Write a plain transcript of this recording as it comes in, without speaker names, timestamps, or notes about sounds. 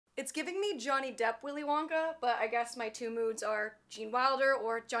It's giving me Johnny Depp Willy Wonka, but I guess my two moods are Gene Wilder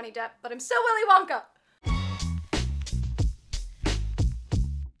or Johnny Depp, but I'm still Willy Wonka.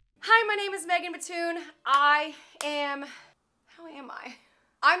 Hi, my name is MeganBatoon. How am I?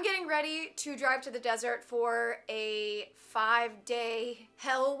 I'm getting ready to drive to the desert for a 5-day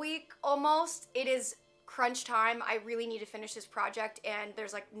hell week almost. It is crunch time. I really need to finish this project and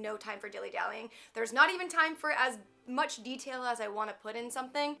there's like no time for dilly-dallying. There's not even time for as much detail as I want to put in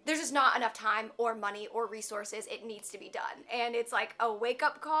something. There's just not enough time or money or resources. It needs to be done. And it's like a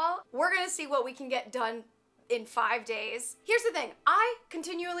wake-up call. We're gonna see what we can get done in 5 days. Here's the thing, I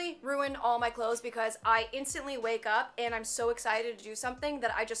continually ruin all my clothes because I instantly wake up and I'm so excited to do something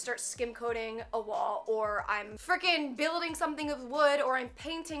that I just start skim coating a wall, or I'm freaking building something of wood, or I'm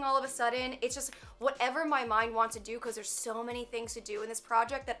painting all of a sudden. It's just whatever my mind wants to do because there's so many things to do in this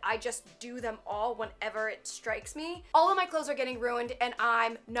project that I just do them all whenever it strikes me. All of my clothes are getting ruined and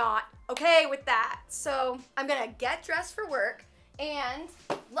I'm not okay with that. So I'm gonna get dressed for work, and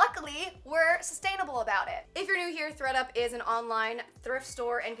luckily, we're sustainable about it. If you're new here, ThredUp is an online thrift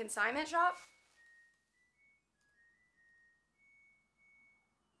store and consignment shop.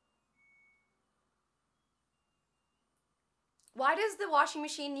 Why does the washing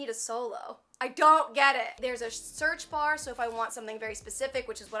machine need a solo? I don't get it. There's a search bar, so if I want something very specific,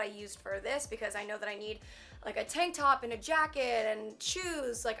 which is what I used for this because I know that I need like a tank top and a jacket and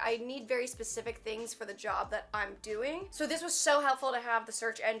shoes, like I need very specific things for the job that I'm doing. So this was so helpful to have the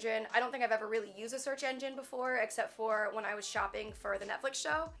search engine. I don't think I've ever really used a search engine before, except for when I was shopping for the Netflix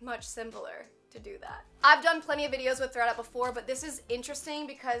show. Much simpler to do that. I've done plenty of videos with ThredUp before, but this is interesting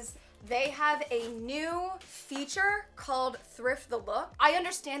because they have a new feature called Thrift the Look. I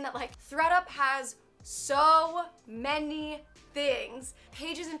understand that like ThredUp has so many things,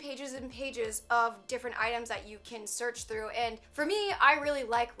 pages and pages and pages of different items that you can search through, and for me, I really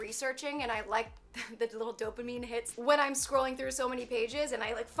like researching and I like the little dopamine hits when I'm scrolling through so many pages and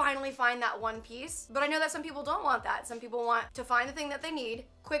I like finally find that one piece. But I know that some people don't want that. Some people want to find the thing that they need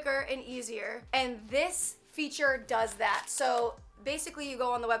quicker and easier, and this feature does that. So basically you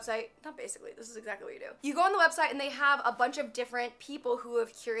go on the website, not basically, this is exactly what you do. You go on the website and they have a bunch of different people who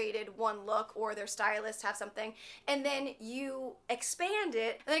have curated one look, or their stylists have something, and then you expand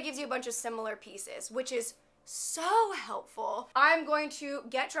it and then it gives you a bunch of similar pieces, which is so helpful. I'm going to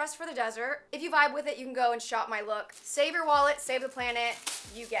get dressed for the desert. If you vibe with it, you can go and shop my look. Save your wallet, save the planet,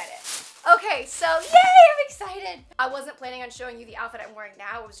 you get it. Okay, so yay, I'm excited. I wasn't planning on showing you the outfit I'm wearing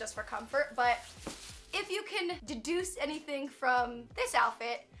now, it was just for comfort, but if you can deduce anything from this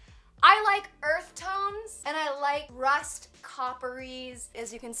outfit, I like earth tones and I like rust copperies.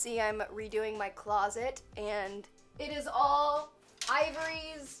 As you can see, I'm redoing my closet and it is all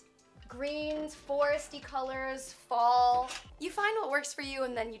ivories, greens, foresty colors, fall. You find what works for you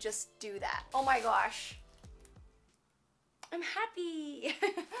and then you just do that. Oh my gosh. I'm happy.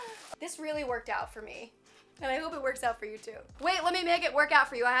 This really worked out for me. And I hope it works out for you too. Wait, let me make it work out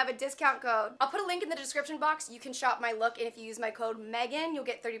for you. I have a discount code. I'll put a link in the description box. You can shop my look, and if you use my code MEGAN, you'll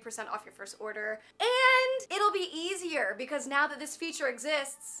get 30% off your first order. And it'll be easier because now that this feature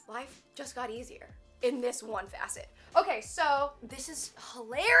exists, life just got easier in this one facet. Okay, so this is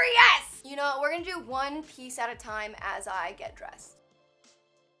hilarious. You know, we're gonna do one piece at a time as I get dressed.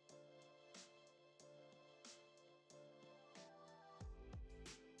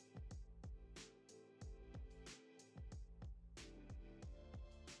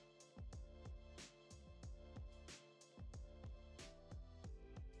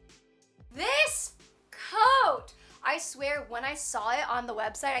 This coat! I swear when I saw it on the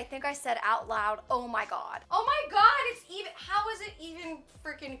website, I think I said out loud, oh my god. Oh my god, it's even, how is it even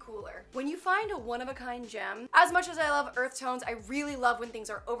freaking cooler? When you find a one-of-a-kind gem, as much as I love earth tones, I really love when things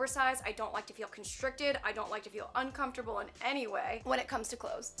are oversized. I don't like to feel constricted. I don't like to feel uncomfortable in any way when it comes to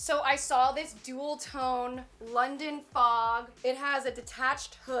clothes. So I saw this dual tone London Fog. It has a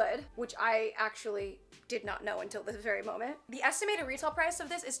detached hood, which I actually did not know until this very moment. The estimated retail price of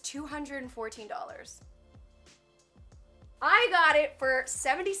this is $214. I got it for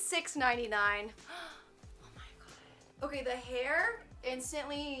 $76.99. Oh my god. Okay, the hair,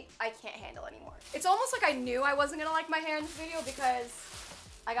 instantly, I can't handle anymore. It's almost like I knew I wasn't gonna like my hair in this video because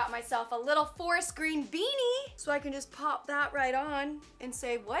I got myself a little forest green beanie, so I can just pop that right on and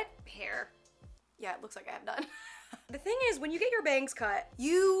say, what hair? Yeah, it looks like I have none. The thing is, when you get your bangs cut,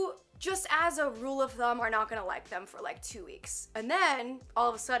 you just as a rule of thumb are not gonna like them for like 2 weeks. And then all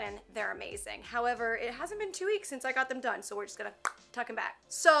of a sudden they're amazing. However, it hasn't been 2 weeks since I got them done, so we're just gonna tuck them back.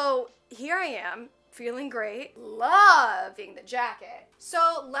 So here I am, feeling great, loving the jacket.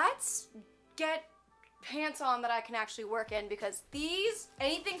 So let's get pants on that I can actually work in, because these,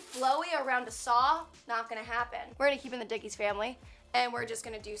 anything flowy around a saw, not gonna happen. We're gonna keep in the Dickies family, and we're just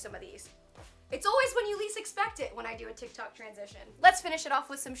gonna do some of these. It's always when you least expect it when I do a TikTok transition. Let's finish it off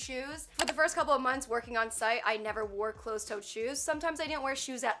with some shoes. For the first couple of months working on site, I never wore closed-toed shoes. Sometimes I didn't wear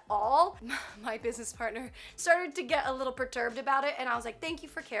shoes at all. My business partner started to get a little perturbed about it, and I was like, thank you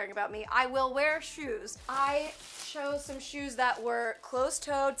for caring about me. I will wear shoes. I chose some shoes that were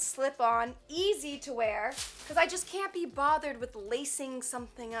closed-toed, slip-on, easy to wear, because I just can't be bothered with lacing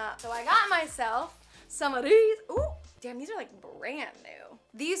something up. So I got myself some of these. Ooh, damn, these are like brand new.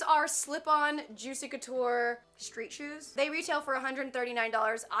 These are slip-on Juicy Couture street shoes. They retail for $139.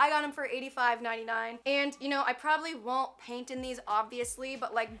 I got them for $85.99. And you know, I probably won't paint in these obviously,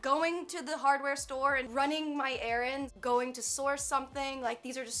 but like going to the hardware store and running my errands, going to source something, like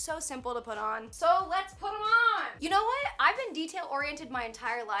these are just so simple to put on. So let's put them on. You know what? I've been detail oriented my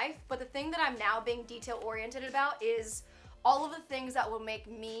entire life, but the thing that I'm now being detail oriented about is all of the things that will make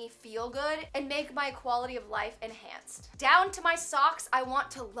me feel good and make my quality of life enhanced. Down to my socks, I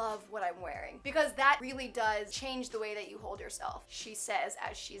want to love what I'm wearing because that really does change the way that you hold yourself, she says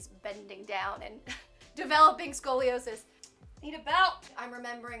as she's bending down and developing scoliosis. Need a belt. I'm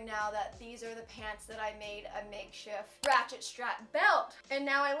remembering now that these are the pants that I made a makeshift ratchet strap belt. And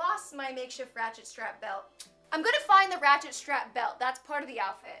now I lost my makeshift ratchet strap belt. I'm gonna find the ratchet strap belt. That's part of the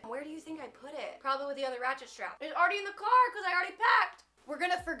outfit. Where do you think I put it? Probably with the other ratchet strap. It's already in the car because I already packed. We're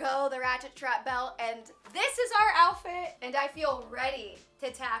gonna forgo the ratchet strap belt, and this is our outfit, and I feel ready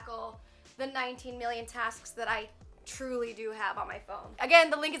to tackle the 19 million tasks that I truly do have on my phone. Again,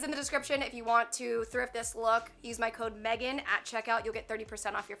 the link is in the description if you want to thrift this look. Use my code Megan at checkout. You'll get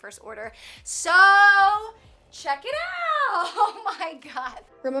 30% off your first order. So check it out. Oh my God.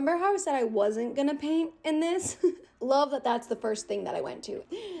 Remember how I said I wasn't gonna paint in this? Love that that's the first thing that I went to.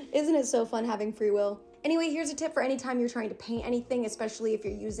 Isn't it so fun having free will? Anyway, here's a tip for any time you're trying to paint anything, especially if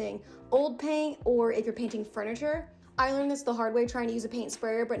you're using old paint or if you're painting furniture. I learned this the hard way trying to use a paint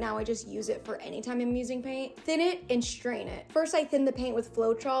sprayer, but now I just use it for any time I'm using paint. Thin it and strain it. First, I thin the paint with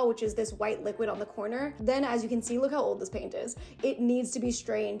Floetrol, which is this white liquid on the corner. Then, as you can see, look how old this paint is. It needs to be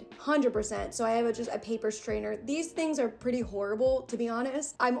strained 100%, so I have just a paper strainer. These things are pretty horrible, to be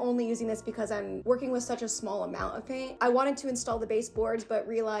honest. I'm only using this because I'm working with such a small amount of paint. I wanted to install the baseboards, but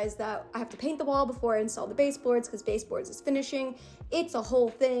realized that I have to paint the wall before I install the baseboards because baseboards is finishing. It's a whole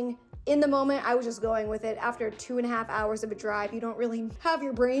thing. In the moment, I was just going with it. After 2.5 hours of a drive, you don't really have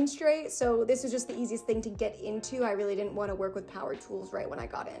your brain straight, so this is just the easiest thing to get into. I really didn't want to work with power tools right when I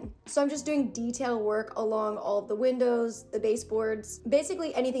got in. So I'm just doing detail work along all of the windows, the baseboards,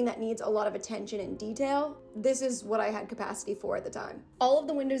 basically anything that needs a lot of attention and detail. This is what I had capacity for at the time. All of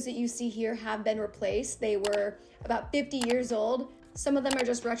the windows that you see here have been replaced. They were about 50 years old. Some of them are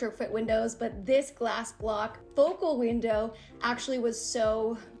just retrofit windows, but this glass block focal window actually was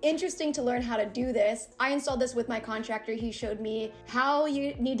so interesting to learn how to do this. I installed this with my contractor. He showed me how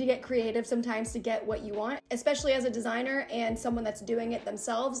you need to get creative sometimes to get what you want, especially as a designer and someone that's doing it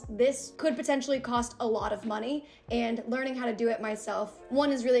themselves. This could potentially cost a lot of money, and learning how to do it myself,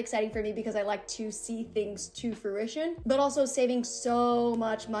 one, is really exciting for me because I like to see things to fruition, but also saving so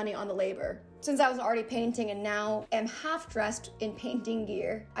much money on the labor. Since I was already painting and now am half dressed in painting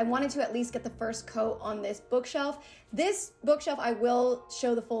gear, I wanted to at least get the first coat on this bookshelf. This bookshelf, I will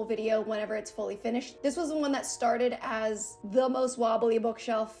show the full video whenever it's fully finished. This was the one that started as the most wobbly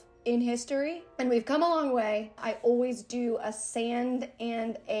bookshelf in history, and we've come a long way. I always do a sand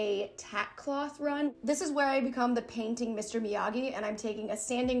and a tack cloth run. This is where I become the painting Mr. Miyagi, and I'm taking a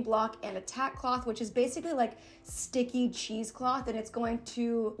sanding block and a tack cloth, which is basically like sticky cheesecloth, and it's going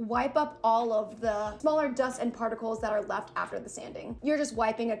to wipe up all of the smaller dust and particles that are left after the sanding. You're just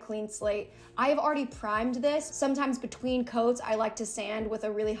wiping a clean slate. I have already primed this. Sometimes between coats, I like to sand with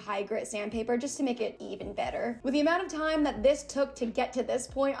a really high grit sandpaper just to make it even better. With the amount of time that this took to get to this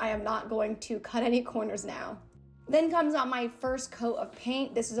point, I am not going to cut any corners now. Then comes on my first coat of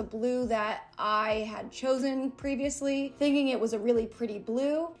paint. This is a blue that I had chosen previously, thinking it was a really pretty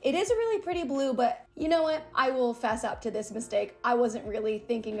blue. It is a really pretty blue, but you know what? I will fess up to this mistake. I wasn't really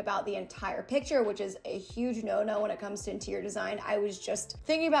thinking about the entire picture, which is a huge no-no when it comes to interior design. I was just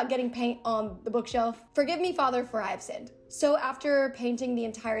thinking about getting paint on the bookshelf. Forgive me, Father, for I have sinned. So after painting the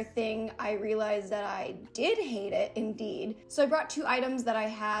entire thing, I realized that I did hate it indeed. So I brought two items that I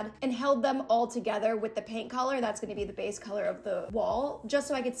had and held them all together with the paint color. That's gonna be the base color of the wall, just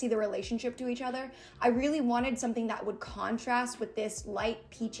so I could see the relationship to each other. I really wanted something that would contrast with this light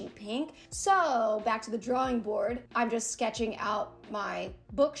peachy pink. So back to the drawing board, I'm just sketching out my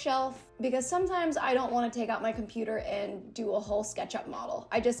bookshelf because sometimes I don't want to take out my computer and do a whole SketchUp model.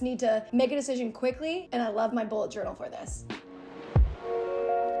 I just need to make a decision quickly, and I love my bullet journal for this.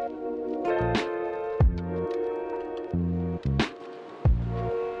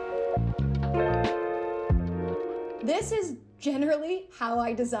 this is generally how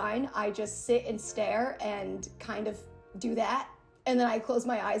I design. I just sit and stare and kind of do that. And then I close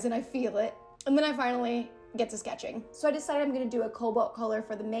my eyes and I feel it. And then I finally get to sketching. So I decided I'm gonna do a cobalt color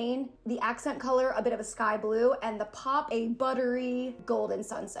for the main, the accent color, a bit of a sky blue, and the pop, a buttery golden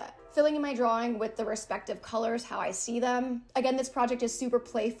sunset. Filling in my drawing with the respective colors, how I see them. Again, this project is super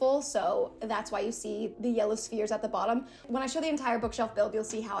playful, so that's why you see the yellow spheres at the bottom. When I show the entire bookshelf build, you'll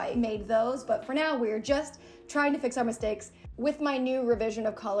see how I made those, but for now, we're just trying to fix our mistakes. With my new revision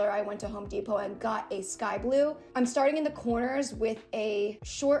of color, I went to Home Depot and got a sky blue. I'm starting in the corners with a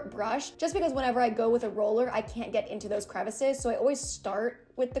short brush, just because whenever I go with a roller, I can't get into those crevices, so I always start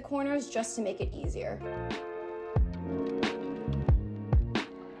with the corners just to make it easier.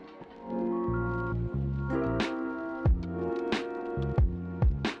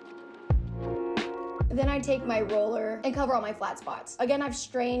 Then I take my roller and cover all my flat spots. Again, I've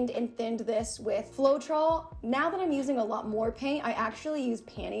strained and thinned this with Floetrol. Now that I'm using a lot more paint, I actually use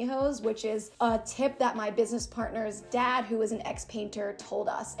pantyhose, which is a tip that my business partner's dad, who is an ex-painter, told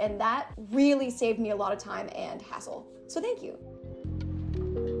us. And that really saved me a lot of time and hassle. So thank you.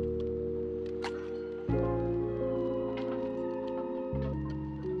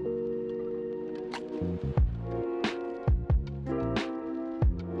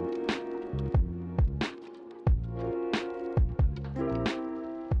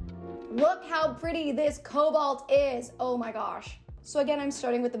 Look how pretty this cobalt is. Oh my gosh. So again, I'm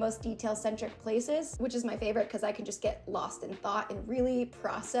starting with the most detail-centric places, which is my favorite because I can just get lost in thought and really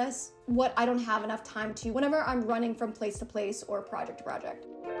process what I don't have enough time to whenever I'm running from place to place or project to project.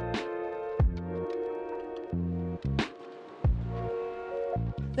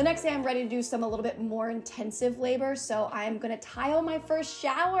 The next day, I'm ready to do some a little bit more intensive labor, so I'm gonna tile my first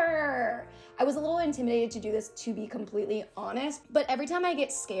shower. I was a little intimidated to do this, to be completely honest, but every time I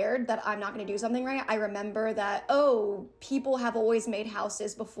get scared that I'm not gonna do something right, I remember that, oh, people have always made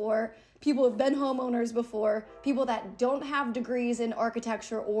houses before, people have been homeowners before, people that don't have degrees in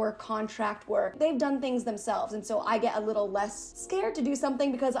architecture or contract work, they've done things themselves, and so I get a little less scared to do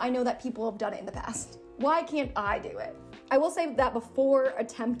something because I know that people have done it in the past. Why can't I do it? I will say that before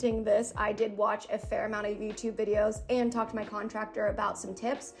attempting this, I did watch a fair amount of YouTube videos and talk to my contractor about some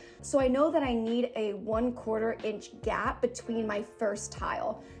tips. So I know that I need a 1/4 inch gap between my first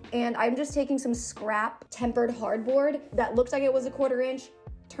tile. And I'm just taking some scrap tempered hardboard that looked like it was a 1/4 inch,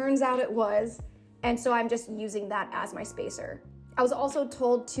 turns out it was, and so I'm just using that as my spacer. I was also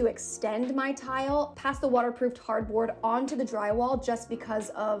told to extend my tile past the waterproofed hardboard onto the drywall just because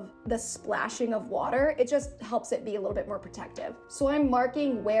of the splashing of water. It just helps it be a little bit more protective. So I'm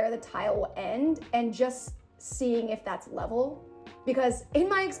marking where the tile will end and just seeing if that's level. Because in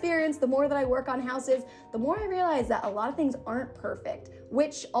my experience, the more that I work on houses, the more I realize that a lot of things aren't perfect,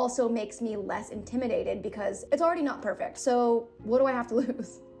 which also makes me less intimidated because it's already not perfect. So what do I have to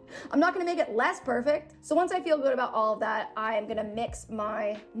lose? I'm not gonna make it less perfect. So once I feel good about all of that, I am gonna mix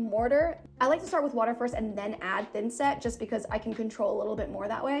my mortar. I like to start with water first and then add thin set just because I can control a little bit more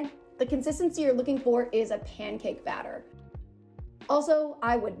that way. The consistency you're looking for is a pancake batter. Also,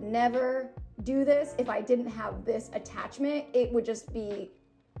 I would never do this if I didn't have this attachment. It would just be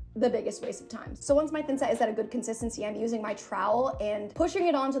the biggest waste of time. So once my thin set is at a good consistency, I'm using my trowel and pushing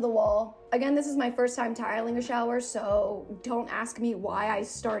it onto the wall. Again, this is my first time tiling a shower, so don't ask me why I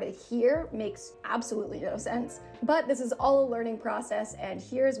started here. Makes absolutely no sense. But this is all a learning process, and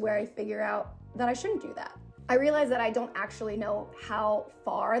here's where I figure out that I shouldn't do that. I realize that I don't actually know how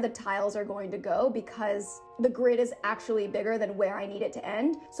far the tiles are going to go because the grid is actually bigger than where I need it to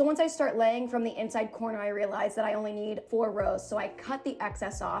end. So once I start laying from the inside corner, I realize that I only need 4 rows. So I cut the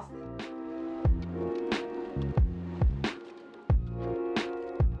excess off.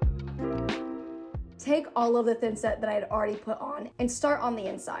 Take all of the thin set that I had already put on and start on the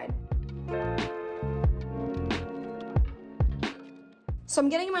inside. So I'm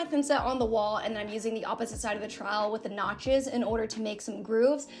getting my thin set on the wall and then I'm using the opposite side of the trowel with the notches in order to make some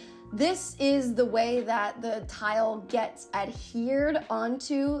grooves. This is the way that the tile gets adhered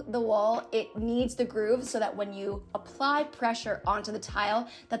onto the wall. It needs the grooves so that when you apply pressure onto the tile,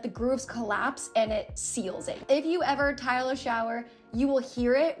 that the grooves collapse and it seals it. If you ever tile a shower, you will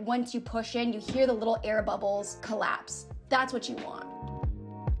hear it once you push in, you hear the little air bubbles collapse. That's what you want.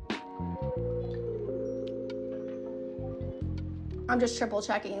 I'm just triple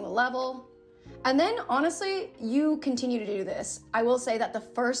checking the level. And then honestly, you continue to do this. I will say that the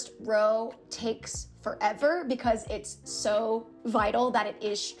first row takes forever because it's so vital that it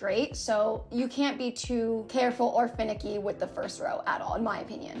is straight. So you can't be too careful or finicky with the first row at all, in my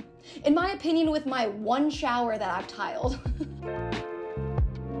opinion. In my opinion, with my one shower that I've tiled.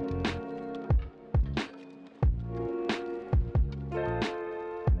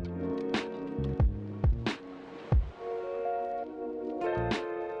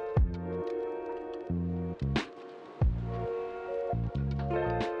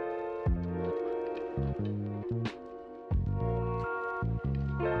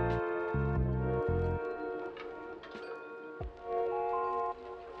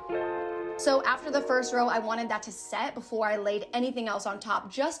 So after the first row, I wanted that to set before I laid anything else on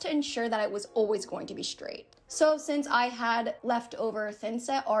top, just to ensure that it was always going to be straight. So since I had leftover thin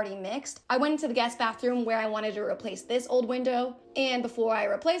set already mixed, I went into the guest bathroom where I wanted to replace this old window. And before I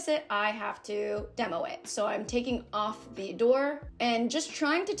replace it, I have to demo it. So I'm taking off the door and just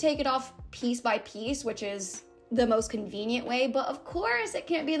trying to take it off piece by piece, which is the most convenient way. But of course, it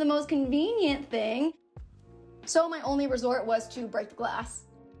can't be the most convenient thing. So my only resort was to break the glass.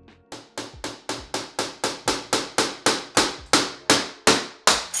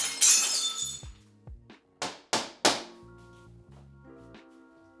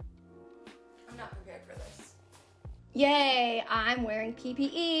 Yay, I'm wearing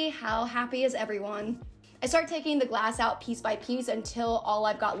PPE. How happy is everyone? I start taking the glass out piece by piece until all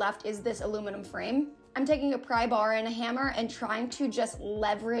I've got left is this aluminum frame. I'm taking a pry bar and a hammer and trying to just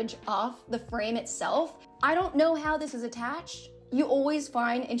leverage off the frame itself. I don't know how this is attached. You always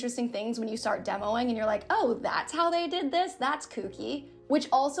find interesting things when you start demoing and you're like, oh, that's how they did this? That's kooky. Which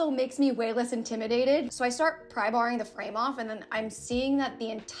also makes me way less intimidated. So I start pry barring the frame off and then I'm seeing that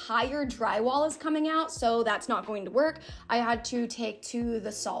the entire drywall is coming out, so that's not going to work. I had to take to the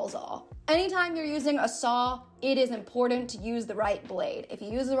Sawzall. Anytime you're using a saw, it is important to use the right blade. If you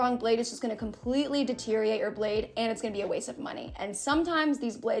use the wrong blade, it's just gonna completely deteriorate your blade and it's gonna be a waste of money. And sometimes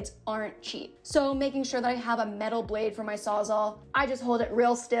these blades aren't cheap. So making sure that I have a metal blade for my Sawzall, I just hold it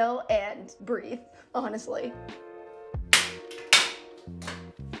real still and breathe, honestly.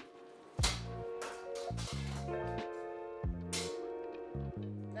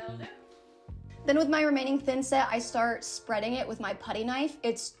 Then with my remaining thin set, I start spreading it with my putty knife.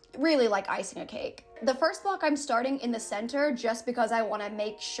 It's really like icing a cake. The first block I'm starting in the center just because I want to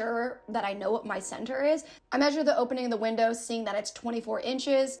make sure that I know what my center is. I measure the opening of the window, seeing that it's 24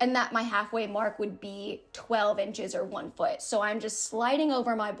 inches and that my halfway mark would be 12 inches or 1 foot. So I'm just sliding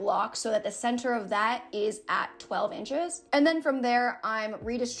over my block so that the center of that is at 12 inches. And then from there, I'm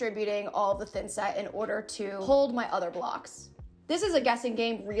redistributing all of the thin set in order to hold my other blocks. This is a guessing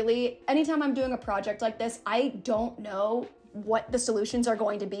game, really. Anytime I'm doing a project like this, I don't know what the solutions are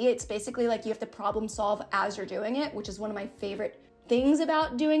going to be. It's basically like you have to problem solve as you're doing it, which is one of my favorite things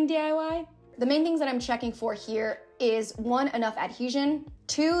about doing DIY. The main things that I'm checking for here is 1, enough adhesion,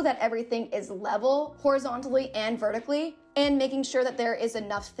 2, that everything is level horizontally and vertically, and making sure that there is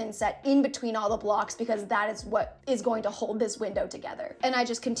enough thin set in between all the blocks because that is what is going to hold this window together. And I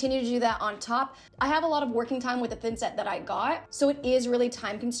just continue to do that on top. I have a lot of working time with the thin set that I got, so it is really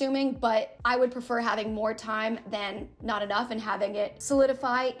time consuming, but I would prefer having more time than not enough and having it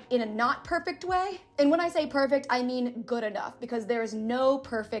solidify in a not perfect way. And when I say perfect, I mean good enough because there is no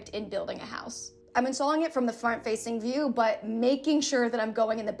perfect in building a house. I'm installing it from the front-facing view, but making sure that I'm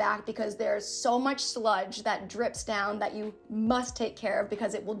going in the back because there's so much sludge that drips down that you must take care of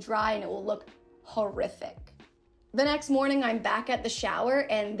because it will dry and it will look horrific. The next morning, I'm back at the shower,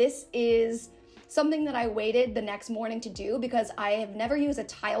 and this is something that I waited the next morning to do because I have never used a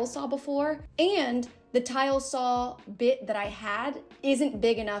tile saw before, and the tile saw bit that I had isn't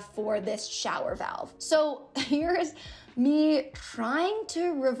big enough for this shower valve. So here's me trying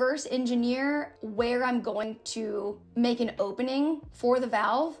to reverse engineer where I'm going to make an opening for the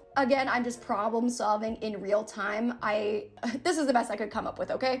valve. Again, I'm just problem solving in real time. This is the best I could come up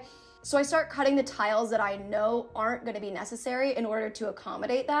with, okay? So I start cutting the tiles that I know aren't gonna be necessary in order to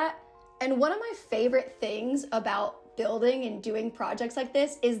accommodate that. And one of my favorite things about building and doing projects like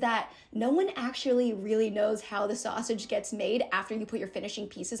this is that no one actually really knows how the sausage gets made after you put your finishing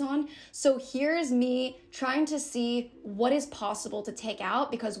pieces on. So here's me trying to see what is possible to take out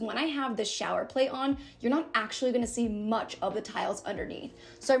because when I have this shower plate on, you're not actually gonna see much of the tiles underneath.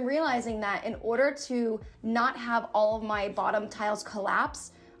 So I'm realizing that in order to not have all of my bottom tiles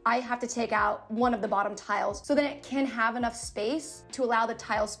collapse, I have to take out one of the bottom tiles so that it can have enough space to allow the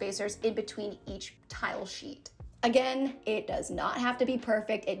tile spacers in between each tile sheet. Again, it does not have to be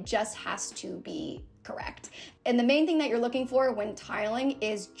perfect, it just has to be correct. And the main thing that you're looking for when tiling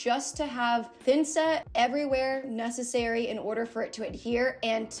is just to have thin set everywhere necessary in order for it to adhere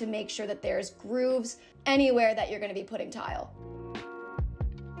and to make sure that there's grooves anywhere that you're gonna be putting tile.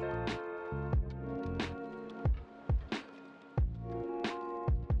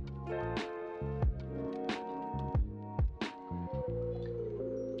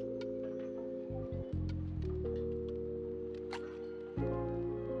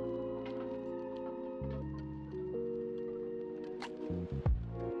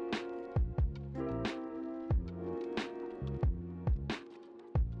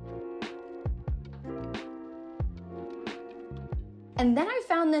 And then I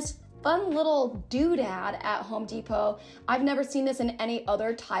found this fun little doodad at Home Depot. I've never seen this in any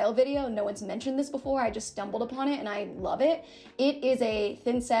other tile video. No one's mentioned this before. I just stumbled upon it and I love it. It is a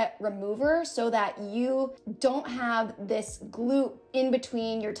thin set remover so that you don't have this glue in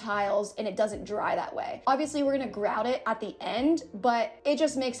between your tiles and it doesn't dry that way. Obviously, we're gonna grout it at the end, but it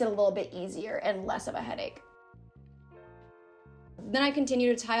just makes it a little bit easier and less of a headache. Then I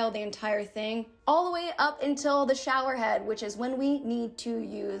continue to tile the entire thing all the way up until the shower head, which is when we need to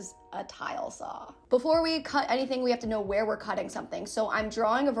use a tile saw. Before we cut anything, we have to know where we're cutting something. So I'm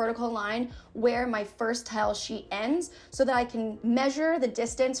drawing a vertical line where my first tile sheet ends so that I can measure the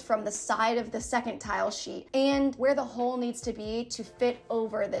distance from the side of the second tile sheet and where the hole needs to be to fit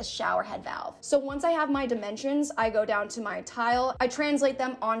over this shower head valve. So once I have my dimensions, I go down to my tile. I translate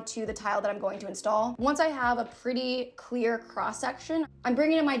them onto the tile that I'm going to install. Once I have a pretty clear cross section, I'm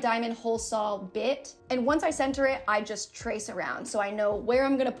bringing in my diamond hole saw bit. And once I center it, I just trace around so I know where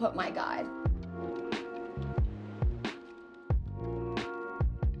I'm gonna put my guide.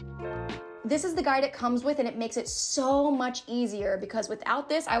 This is the guide it comes with and it makes it so much easier because without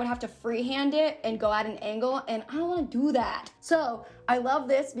this, I would have to freehand it and go at an angle and I don't wanna do that. So I love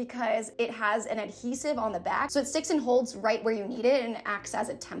this because it has an adhesive on the back. So it sticks and holds right where you need it and acts as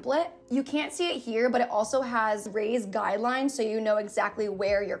a template. You can't see it here, but it also has raised guidelines so you know exactly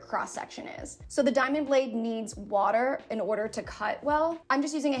where your cross section is. So the diamond blade needs water in order to cut well. I'm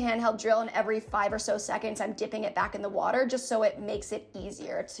just using a handheld drill and every 5 or so seconds, I'm dipping it back in the water just so it makes it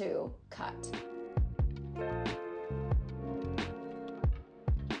easier to cut.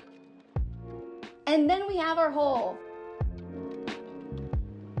 And then we have our hole.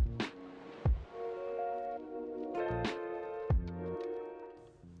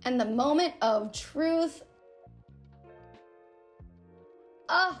 And the moment of truth.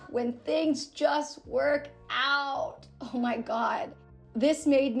 When things just work out. Oh my God. This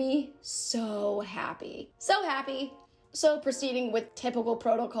made me so happy. So happy. So proceeding with typical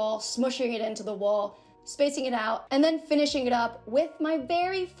protocol, smushing it into the wall, spacing it out, and then finishing it up with my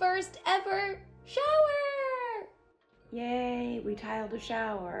very first ever shower. Yay, we tiled a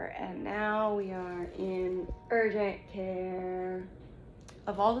shower and now we are in urgent care.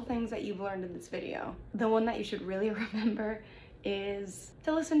 Of all the things that you've learned in this video, the one that you should really remember is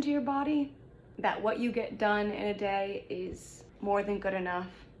to listen to your body, that what you get done in a day is more than good enough,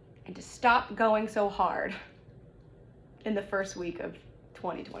 and to stop going so hard in the first week of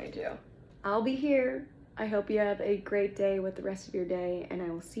 2022. I'll be here. I hope you have a great day with the rest of your day, and I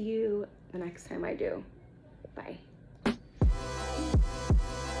will see you the next time I do. Bye.